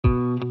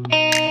All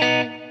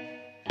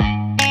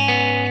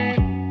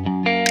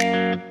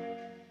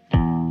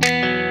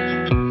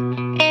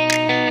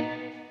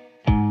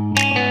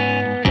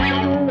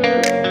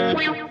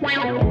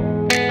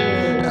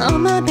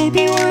my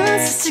baby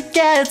wants is to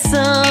get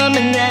some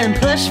and then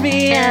push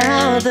me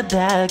out the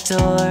back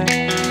door.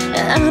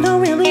 I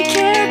don't really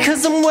care,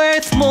 cause I'm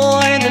worth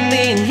more than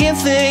being here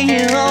for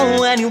you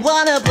when you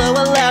wanna blow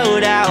a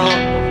load out.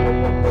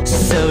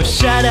 So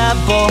shut up,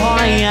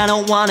 boy, I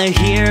don't wanna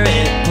hear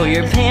it. Pull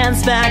your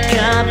pants back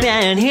up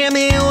and hear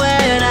me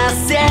when I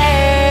say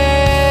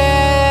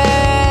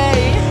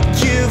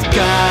you've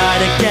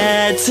gotta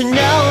get to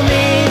know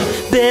me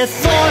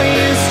before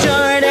you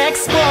start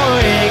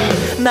exploring.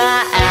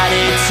 My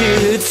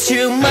attitude's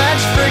too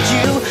much for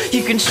you.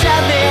 You can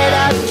shove it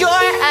up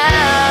your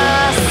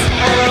ass.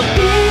 I'll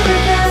be the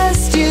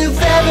best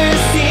you've ever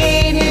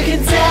seen. You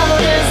can tell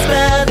just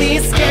by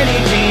these skinny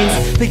jeans.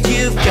 But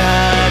you've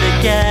gotta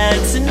get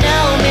to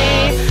know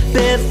me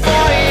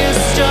before you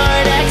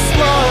start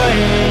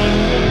exploring.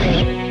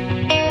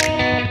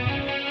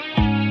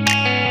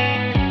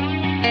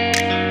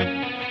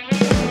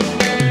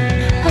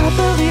 I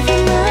believe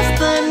in love,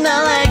 but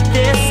not like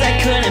this. I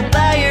couldn't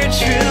buy your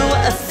true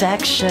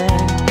affection.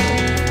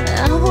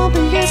 I won't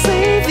be your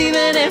slave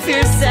even if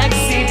you're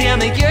sexy.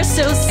 Damn it, you're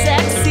so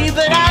sexy,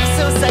 but I'm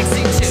so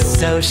sexy too.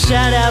 So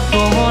shut up,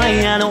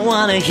 boy, I don't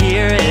wanna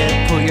hear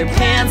it. Pull your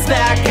pants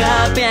back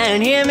up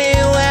and hear me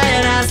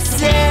when I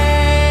say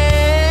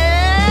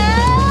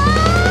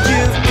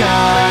you've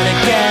gotta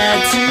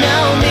get to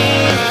know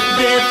me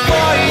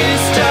before you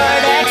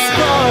start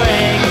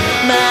exploring.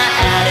 My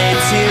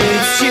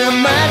attitude's too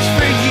much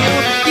for you.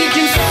 You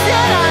can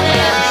sit on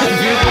it if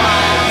you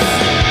want.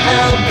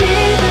 I'll be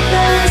the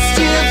best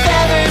you've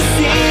ever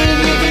seen.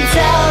 You can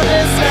tell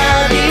just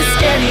by these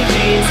skinny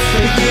jeans.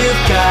 But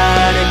you've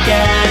gotta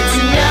get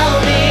to know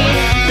me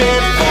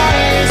before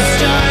you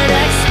start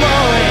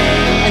exploring.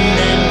 And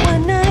then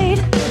one night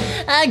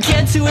I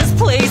get to his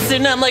place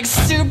and I'm like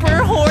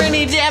super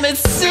horny. Damn,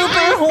 it's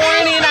super horny.